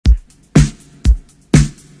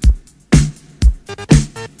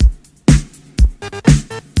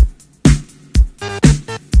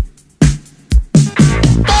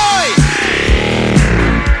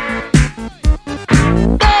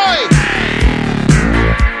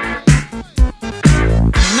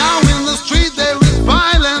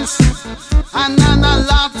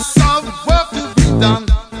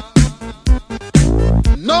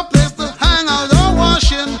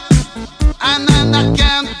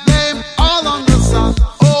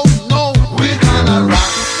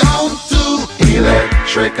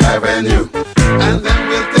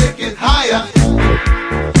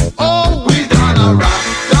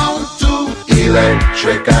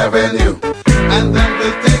and then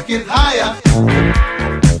we'll take it higher.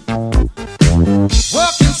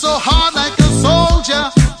 Working so hard like a soldier,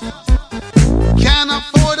 can't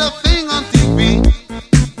afford a thing on TV.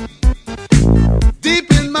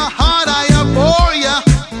 Deep in my heart I abhor ya.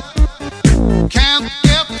 Can't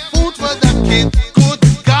get food for the kid. Good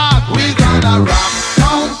God, we gonna rock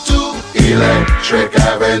down to Electric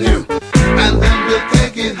Avenue, and then we'll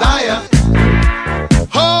take it higher.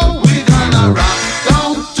 Oh, we gonna rock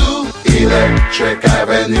down to Electric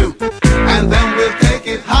Avenue, and then we'll take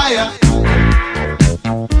it higher.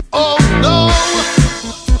 Oh no,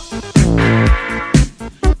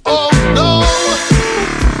 oh no,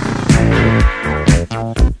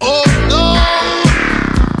 oh no,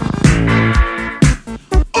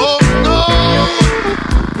 oh no,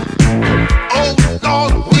 oh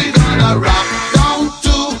Lord, we gonna rock down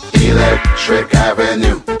to Electric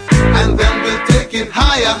Avenue, and then we'll take it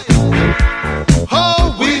higher.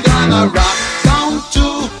 Oh, we gonna rock down to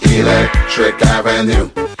Electric Avenue,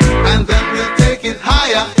 and then we'll take it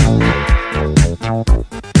higher.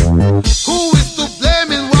 Who is to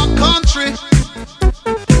blame in what country?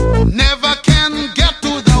 Never can get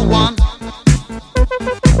to the one.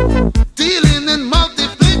 Dealing in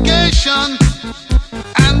multiplication,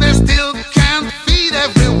 and they still can't feed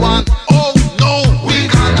everyone. Oh no, we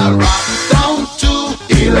gonna rock down to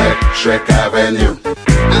Electric Avenue,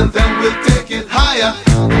 and then we'll take it higher.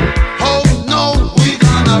 Oh no, we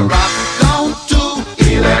gonna rock down to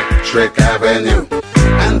Electric Avenue,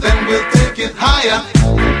 and then we'll take it higher.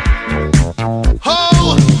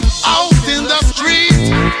 Oh, out in the street,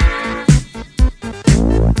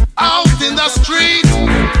 out in the street,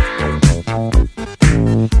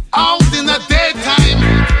 out in the daytime,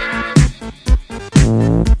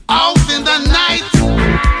 out in the night.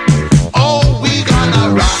 Oh, we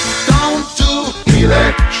gonna rock down to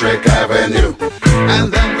Electric Avenue,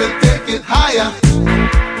 and then we'll take it higher.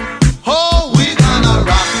 Oh, we gonna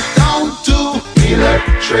rock down to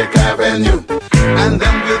Electric Avenue, and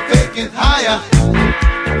then we'll take it higher.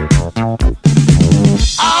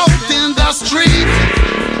 Out in the street,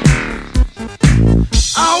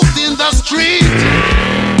 out in the street,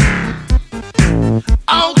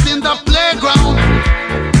 out in the playground,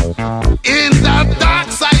 in the dark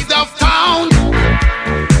side of town.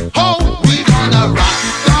 Oh, we gonna rock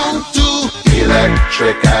down to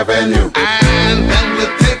Electric Avenue, and then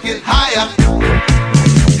we'll take it higher.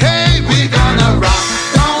 Hey, we gonna rock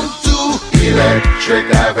down to Electric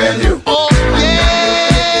Avenue, oh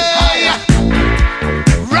yeah,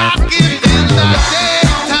 rock it in the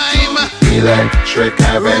daytime, Electric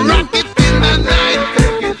Avenue, rock